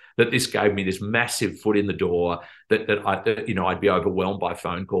Age, that this gave me this massive foot in the door, I'd be overwhelmed by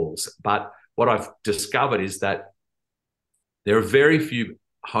phone calls. But what I've discovered is that there are very few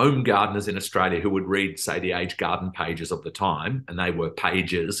home gardeners in Australia who would read, say, the Age garden pages of the time, and they were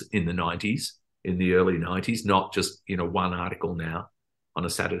pages in the 90s, in the early 90s, not just, one article now on a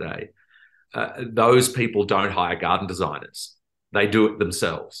Saturday. Those people don't hire garden designers. They do it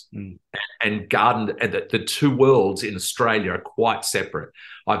themselves. And the two worlds in Australia are quite separate.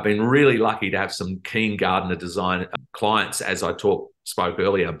 I've been really lucky to have some keen gardener design clients, as I spoke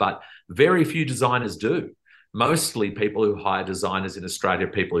earlier, but very few designers do. Mostly people who hire designers in Australia,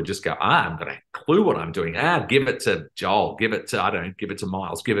 people who just go, I haven't got a clue what I'm doing. Give it to Joel, give it to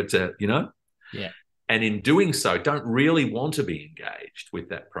Miles, give it to, Yeah. And in doing so, don't really want to be engaged with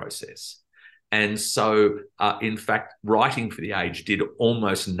that process. And so, in fact, writing for the Age did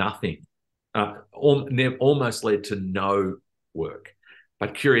almost nothing, almost led to no work.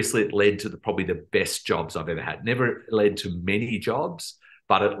 But curiously, it led to probably the best jobs I've ever had. Never led to many jobs,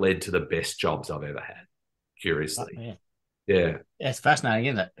 but it led to the best jobs I've ever had. Curiously, yeah. It's fascinating,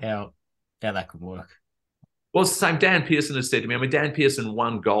 isn't it? How that could work. Well, it's the same. Dan Pearson has said to me. I mean, Dan Pearson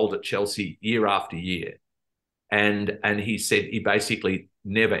won gold at Chelsea year after year, and he said he basically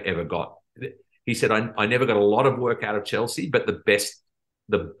never ever got. He said I never got a lot of work out of Chelsea, but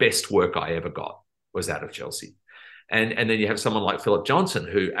the best work I ever got was out of Chelsea. And then you have someone like Philip Johnson,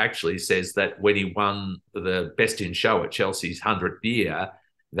 who actually says that when he won the Best in Show at Chelsea's 100th year,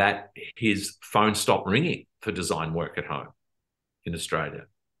 that his phone stopped ringing for design work at home in Australia.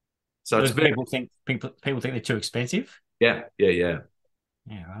 So it's people think they're too expensive. Yeah. Yeah,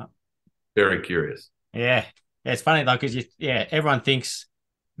 right. Very curious. Yeah, it's funny though, because everyone thinks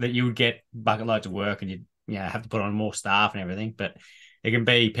that you would get bucket loads of work and you have to put on more staff and everything, but there can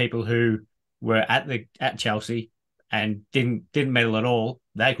be people who were at Chelsea and didn't medal at all.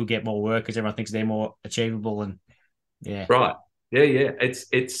 They could get more work because everyone thinks they're more achievable, and right. Yeah.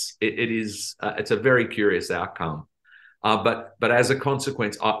 It's a very curious outcome. But as a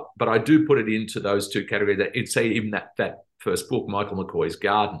consequence, but I do put it into those two categories. That it's say even that first book, Michael McCoy's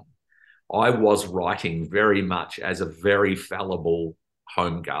Garden, I was writing very much as a very fallible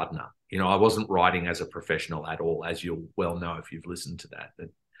home gardener. I wasn't writing as a professional at all, as you'll well know if you've listened to that.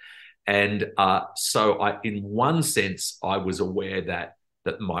 And so in one sense, I was aware that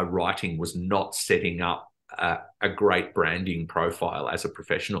my writing was not setting up a great branding profile as a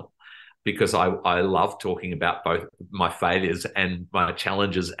professional, because I love talking about both my failures and my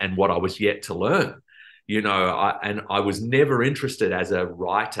challenges and what I was yet to learn. And I was never interested as a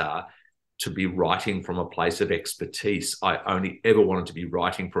writer to be writing from a place of expertise. I only ever wanted to be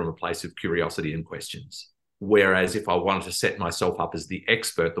writing from a place of curiosity and questions. Whereas if I wanted to set myself up as the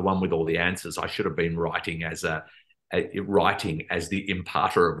expert, the one with all the answers, I should have been writing as writing as the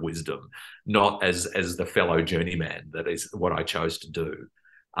imparter of wisdom, not as the fellow journeyman. That is what I chose to do.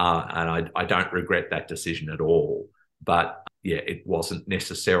 And I don't regret that decision at all. But yeah, it wasn't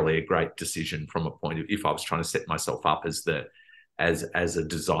necessarily a great decision from a point of, if I was trying to set myself up as a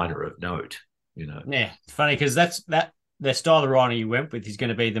designer of note, Yeah, it's funny because the style of writing you went with is going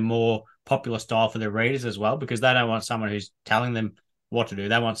to be the more popular style for their readers as well, because they don't want someone who's telling them what to do.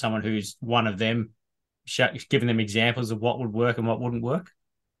 They want someone who's one of them, giving them examples of what would work and what wouldn't work.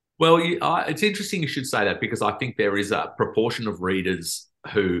 Well, it's interesting you should say that, because I think there is a proportion of readers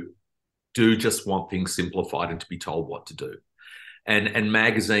who do just want things simplified and to be told what to do. And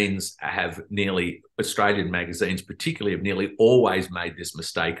magazines Australian magazines particularly, have nearly always made this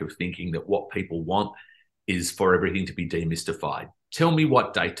mistake of thinking that what people want is for everything to be demystified. Tell me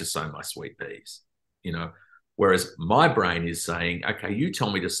what date to sow my sweet peas, whereas my brain is saying, okay, you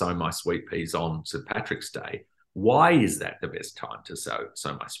tell me to sow my sweet peas on St. Patrick's Day. Why is that the best time to sow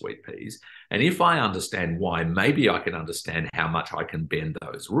my sweet peas? And if I understand why, maybe I can understand how much I can bend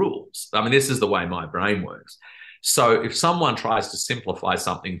those rules. I mean, this is the way my brain works. So if someone tries to simplify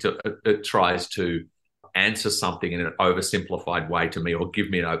something, tries to answer something in an oversimplified way to me, or give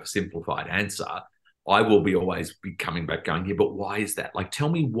me an oversimplified answer, I will always be coming back going, yeah, but why is that? Like, tell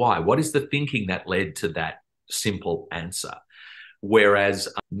me why. What is the thinking that led to that simple answer? Whereas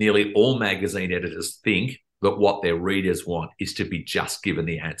nearly all magazine editors think that what their readers want is to be just given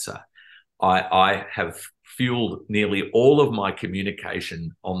the answer. I have fueled nearly all of my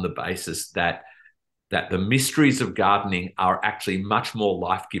communication on the basis that the mysteries of gardening are actually much more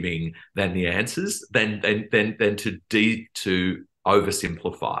life-giving than the answers, than to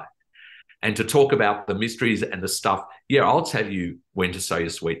oversimplify. And to talk about the mysteries and the stuff, yeah, I'll tell you when to sow your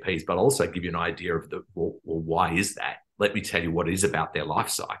sweet peas, but I'll also give you an idea of well, why is that? Let me tell you what it is about their life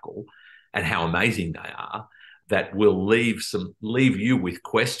cycle and how amazing they are, that will leave you with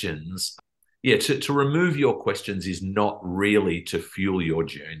questions. Yeah, to remove your questions is not really to fuel your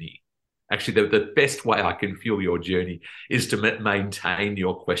journey. Actually, the best way I can fuel your journey is to maintain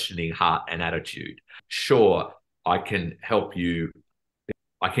your questioning heart and attitude. Sure, I can help you.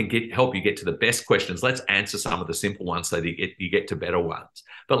 I can help you get to the best questions. Let's answer some of the simple ones so that you get to better ones.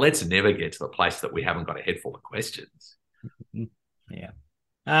 But let's never get to the place that we haven't got a head full of questions. Yeah.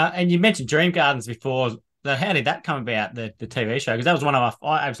 And you mentioned Dream Gardens before. So how did that come about, the TV show? Because that was one of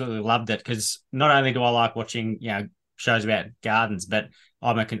I absolutely loved it, because not only do I like watching, shows about gardens, but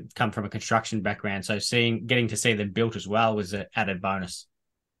come from a construction background. So getting to see them built as well was an added bonus.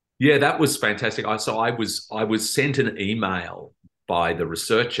 Yeah, that was fantastic. I was sent an email by the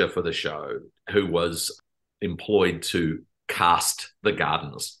researcher for the show, who was employed to cast the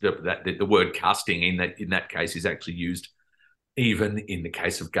gardens. The word casting in that case is actually used even in the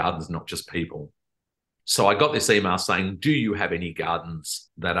case of gardens, not just people. So I got this email saying, do you have any gardens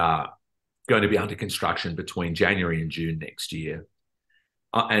that are going to be under construction between January and June next year?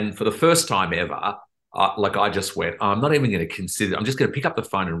 And for the first time ever, I just went, I'm not even going to consider, I'm just going to pick up the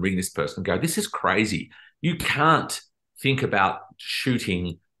phone and ring this person and go, this is crazy. You can't think about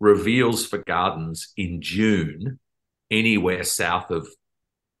shooting reveals for gardens in June anywhere south of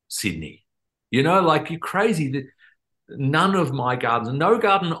Sydney. You're crazy. None of my gardens, no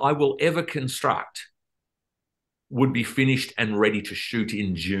garden I will ever construct would be finished and ready to shoot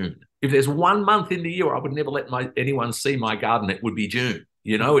in June. If there's 1 month in the year I would never let anyone see my garden, it would be June.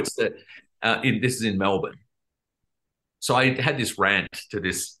 It's this is in Melbourne. So I had this rant to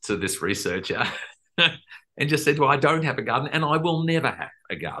this researcher and just said, well, I don't have a garden and I will never have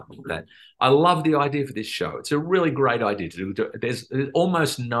a garden. That I love the idea for this show. It's a really great idea to do. There's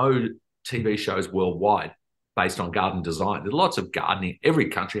almost no TV shows worldwide based on garden design. There's lots of gardening. Every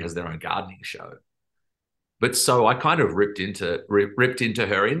country has their own gardening show. But so I kind of ripped into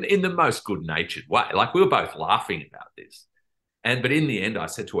her in the most good-natured way. Like, we were both laughing about this. But in the end, I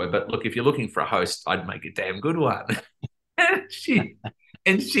said to her, but look, if you're looking for a host, I'd make a damn good one. Again,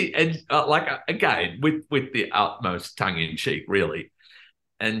 with the utmost tongue in cheek, really.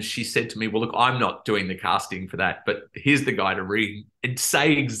 And she said to me, well, look, I'm not doing the casting for that, but here's the guy to ring and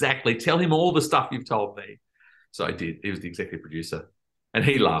tell him all the stuff you've told me. So I did. He was the executive producer, and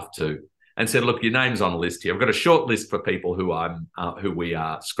he laughed too and said, look, your name's on a list here. I've got a short list for people who we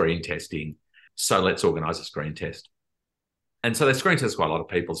are screen testing. So let's organise a screen test. And so they screen tested quite a lot of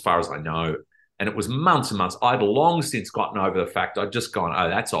people, as far as I know. And it was months and months. I'd long since gotten over the fact. I'd just gone, oh,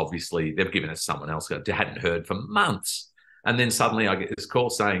 that's obviously, they've given us someone else. I hadn't heard for months. And then suddenly I get this call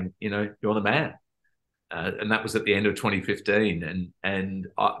saying, you're the man. And that was at the end of 2015. And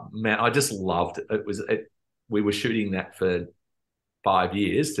man, I just loved it. We were shooting that for 5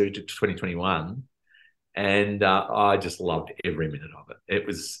 years through to 2021. And I just loved every minute of it.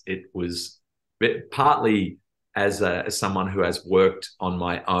 It was partly as someone who has worked on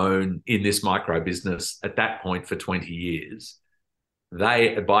my own in this micro business at that point for 20 years.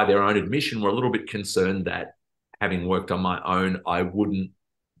 They, by their own admission, were a little bit concerned that having worked on my own, I wouldn't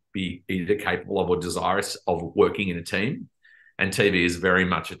be either capable of or desirous of working in a team. And TV is very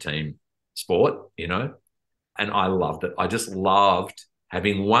much a team sport, and I loved it. I just loved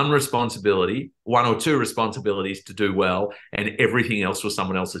having one or two responsibilities to do well, and everything else was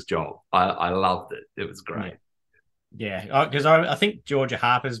someone else's job. I loved it. It was great. Yeah, because I think Georgia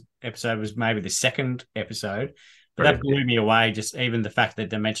Harper's episode was maybe the second episode, but that blew me away. Just even the fact that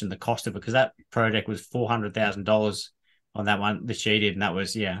they mentioned the cost of it, because that project was $400,000 on that one that she did, and that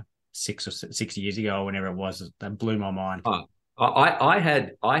was 6 years ago or whenever it was. That blew my mind. I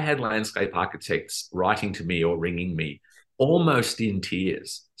had landscape architects writing to me or ringing me almost in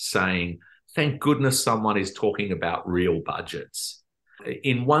tears saying, thank goodness someone is talking about real budgets.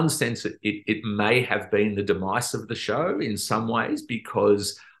 In one sense, it may have been the demise of the show in some ways,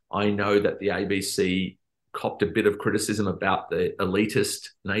 because I know that the ABC copped a bit of criticism about the elitist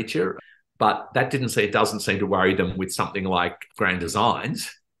nature, but that doesn't seem to worry them with something like Grand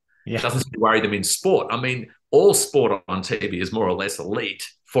Designs. Yeah. It doesn't seem to worry them in sport. I mean, all sport on TV is more or less elite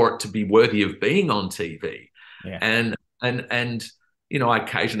for it to be worthy of being on TV. Yeah. And I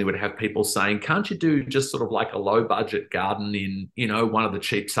occasionally would have people saying, can't you do just sort of like a low budget garden in, one of the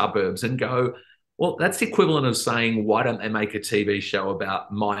cheap suburbs, and go, well, that's the equivalent of saying, why don't they make a TV show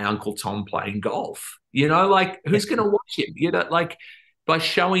about my Uncle Tom playing golf? Like, who's going to watch him? Like, by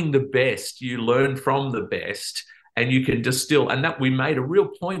showing the best, you learn from the best, and you can distill. And that, we made a real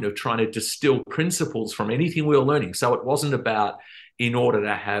point of trying to distill principles from anything we were learning. So it wasn't about, in order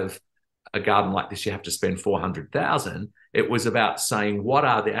to have a garden like this, you have to spend 400,000. It was about saying, what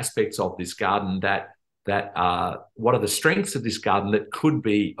are the aspects of this garden what are the strengths of this garden that could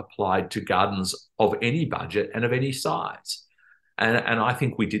be applied to gardens of any budget and of any size. And I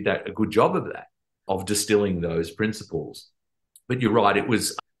think we did a good job of that, of distilling those principles. But you're right, it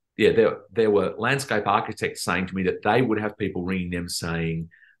was, there were landscape architects saying to me that they would have people ringing them saying,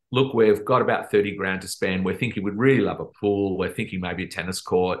 look, we've got about 30 grand to spend. We're thinking we'd really love a pool. We're thinking maybe a tennis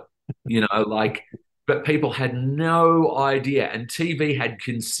court, but people had no idea. And TV had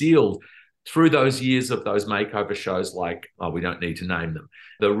concealed through those years of those makeover shows, like, we don't need to name them,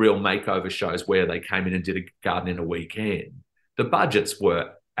 the real makeover shows where they came in and did a garden in a weekend. The budgets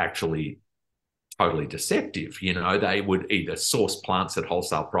were actually totally deceptive. They would either source plants at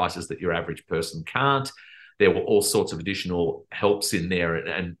wholesale prices that your average person can't. There were all sorts of additional helps in there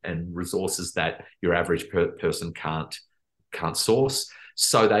and resources that your average person can't source.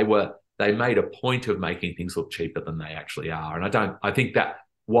 So they made a point of making things look cheaper than they actually are. And I think that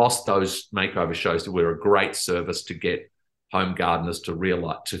whilst those makeover shows were a great service to get home gardeners to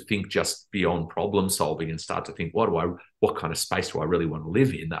realize, to think just beyond problem solving and start to think, what kind of space do I really want to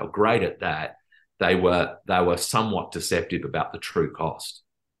live in? They were great at that. They were somewhat deceptive about the true cost.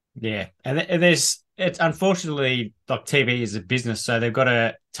 Yeah, and it's unfortunately, like, TV is a business, so they've got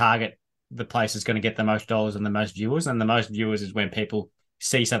to target the place that's going to get the most dollars and the most viewers, and the most viewers is when people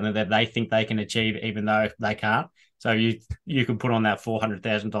see something that they think they can achieve, even though they can't. So you could put on that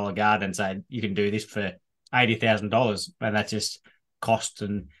 $400,000 garden and say you can do this for $80,000, and that's just cost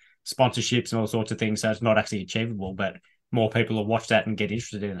and sponsorships and all sorts of things. So it's not actually achievable, but more people will watch that and get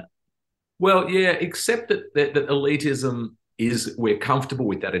interested in it. Well, yeah, except that elitism is, we're comfortable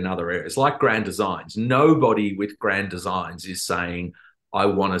with that in other areas, like grand designs. Nobody with grand designs is saying, I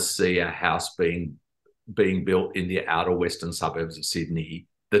want to see a house being built in the outer western suburbs of Sydney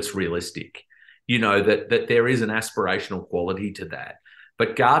that's realistic. That there is an aspirational quality to that.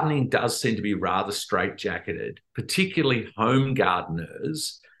 But gardening does seem to be rather straitjacketed, particularly home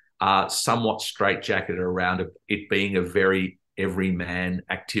gardeners are somewhat straitjacketed around it being a very everyman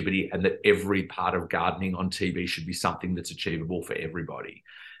activity, and that every part of gardening on TV should be something that's achievable for everybody.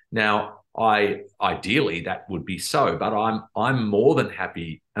 Now, ideally that would be so, but I'm more than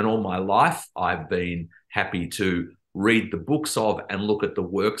happy, and all my life I've been happy to read the books of and look at the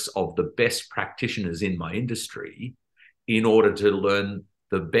works of the best practitioners in my industry in order to learn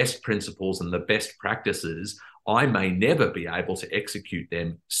the best principles and the best practices. I may never be able to execute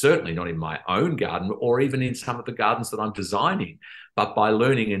them, certainly not in my own garden or even in some of the gardens that I'm designing, but by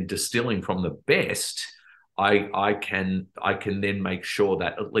learning and distilling from the best, I can then make sure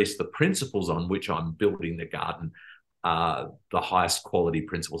that at least the principles on which I'm building the garden are the highest quality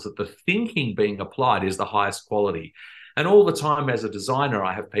principles, that the thinking being applied is the highest quality. And all the time as a designer,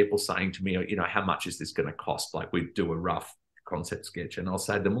 I have people saying to me, how much is this going to cost? Like, we do a rough concept sketch, and I'll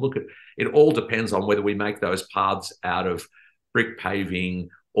say to them, look, it all depends on whether we make those paths out of brick paving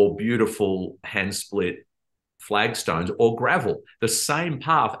or beautiful hand split flagstones or gravel. The same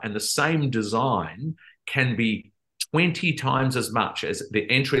path and the same design can be 20 times as much as the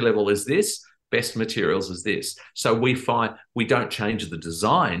entry level is this, best materials is this. So we find we don't change the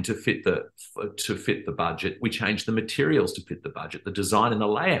design to fit the budget. We change the materials to fit the budget. The design and the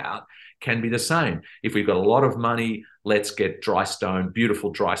layout can be the same. If we've got a lot of money, let's get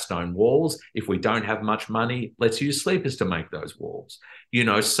beautiful dry stone walls. If we don't have much money, let's use sleepers to make those walls.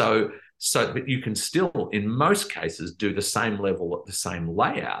 But you can still, in most cases, do the same level, the same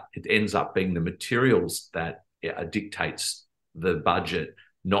layout. It ends up being the materials that dictates the budget,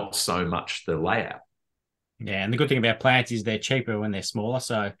 not so much the layout. Yeah, and the good thing about plants is they're cheaper when they're smaller.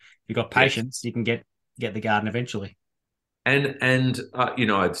 So if you've got patience, you can get the garden eventually. And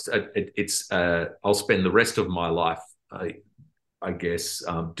I'll spend the rest of my life, I guess,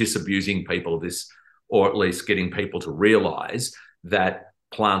 disabusing people of this, or at least getting people to realise that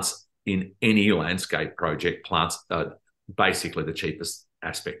plants in any landscape project, plants are basically the cheapest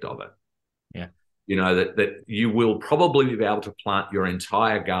aspect of it. Yeah. That you will probably be able to plant your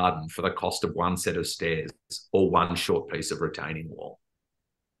entire garden for the cost of one set of stairs or one short piece of retaining wall.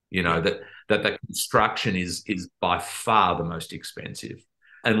 That the construction is by far the most expensive,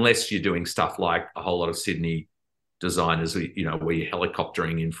 unless you're doing stuff like a whole lot of Sydney designers, where you're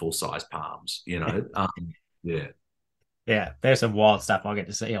helicoptering in full size palms, yeah. Yeah, there's some wild stuff I get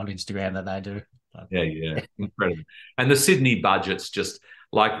to see on Instagram that they do. Yeah, yeah, incredible. And the Sydney budget's just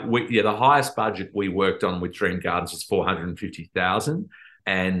like the highest budget we worked on with Dream Gardens was 450,000,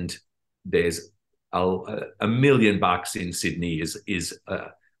 and there's a million bucks in Sydney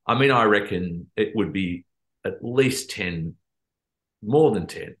I mean, I reckon it would be at least 10, more than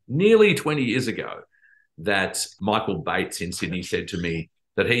 10, nearly 20 years ago, that Michael Bates in Sydney said to me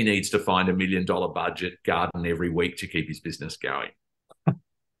that he needs to find $1 million budget garden every week to keep his business going.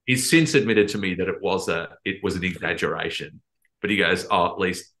 He's since admitted to me that it was an exaggeration, but he goes, at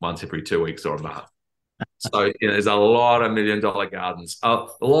least once every 2 weeks or a month. So there's a lot of $1 million gardens, a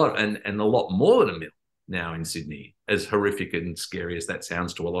lot, and a lot more than a million now in Sydney, as horrific and scary as that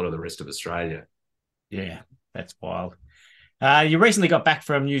sounds to a lot of the rest of Australia. Yeah, that's wild. You recently got back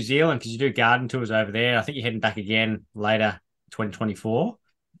from New Zealand because you do garden tours over there. I think you're heading back again later 2024.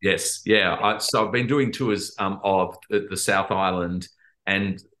 Yes, yeah. So I've been doing tours of the South Island,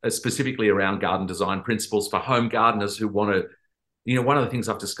 and specifically around garden design principles for home gardeners who want to. One of the things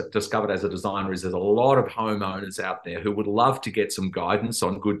I've discovered as a designer is there's a lot of homeowners out there who would love to get some guidance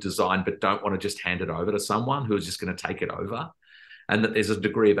on good design, but don't want to just hand it over to someone who is just going to take it over. And that there's a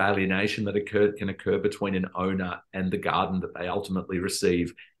degree of alienation that can occur between an owner and the garden that they ultimately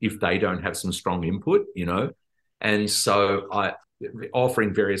receive if they don't have some strong input, And so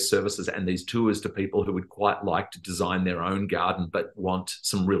offering various services and these tours to people who would quite like to design their own garden but want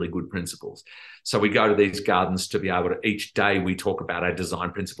some really good principles. So we go to these gardens to be able to, each day we talk about our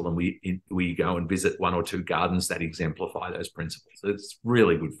design principle, and we go and visit one or two gardens that exemplify those principles. It's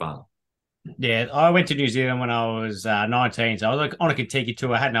really good fun. Yeah, I went to New Zealand when I was 19, so I was on a Kentucky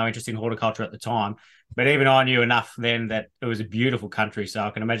tour. I had no interest in horticulture at the time, but even I knew enough then that it was a beautiful country, so I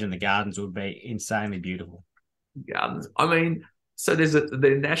can imagine the gardens would be insanely beautiful. Gardens. I mean, so there's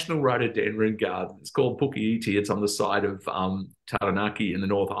the National Rhododendron Garden. It's called Pukeiti. It's on the side of Taranaki in the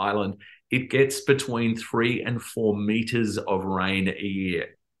North Island. It gets between 3 and 4 meters of rain a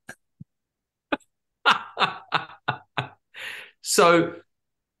year. So,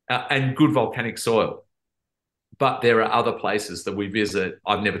 and good volcanic soil. But there are other places that we visit.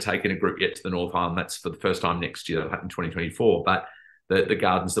 I've never taken a group yet to the North Island. That's for the first time next year, in 2024. But the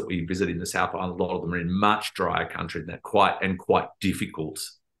gardens that we visit in the South Island, a lot of them are in much drier country than that, quite difficult,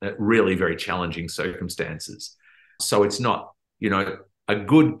 really very challenging circumstances. So it's not, a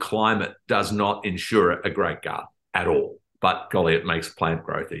good climate does not ensure a great garden at all. But golly, it makes plant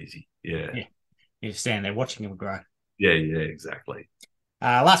growth easy. Yeah. You stand there watching them grow. Yeah, exactly.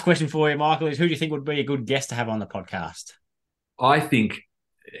 Last question for you, Michael, is who do you think would be a good guest to have on the podcast? I think,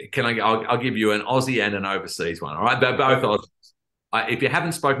 I'll give you an Aussie and an overseas one. All right, they're both Aussies. If you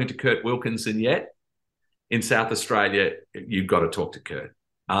haven't spoken to Kurt Wilkinson yet in South Australia, you've got to talk to Kurt.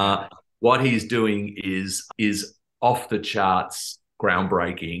 What he's doing is off the charts,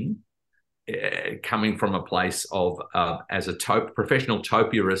 groundbreaking, coming from a place of as a professional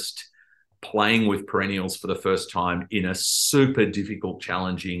topiarist, playing with perennials for the first time in a super difficult,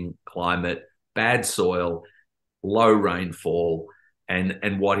 challenging climate, bad soil, low rainfall,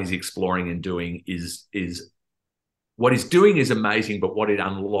 and what he's exploring and doing is what he's doing is amazing, but what it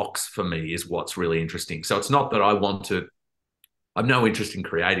unlocks for me is what's really interesting. So it's not that I've no interest in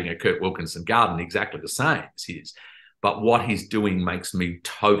creating a Kurt Wilkinson garden exactly the same as his, but what he's doing makes me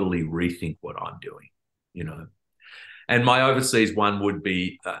totally rethink what I'm doing, And my overseas one would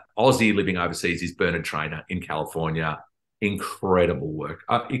be Aussie living overseas is Bernard Trainer in California. Incredible work,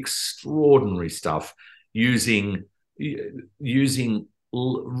 extraordinary stuff, using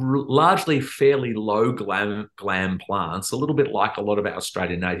largely fairly low glam plants, a little bit like a lot of our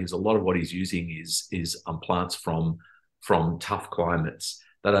Australian natives. A lot of what he's using is plants from tough climates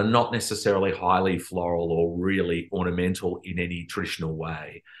that are not necessarily highly floral or really ornamental in any traditional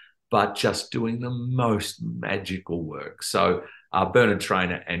way, but just doing the most magical work. So Bernard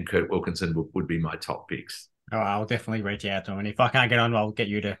Trainer and Kurt Wilkinson would be my top picks. Oh, I'll definitely reach out to him. And if I can't get on, I'll get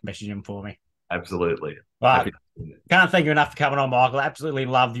you to message him for me. Absolutely. Well, can't thank you enough for coming on, Michael. I absolutely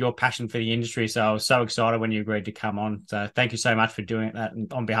loved your passion for the industry. So I was so excited when you agreed to come on. So thank you so much for doing that.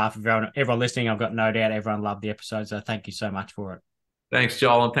 And on behalf of everyone listening, I've got no doubt everyone loved the episode. So thank you so much for it. Thanks,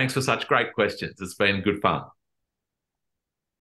 Joel. And thanks for such great questions. It's been good fun.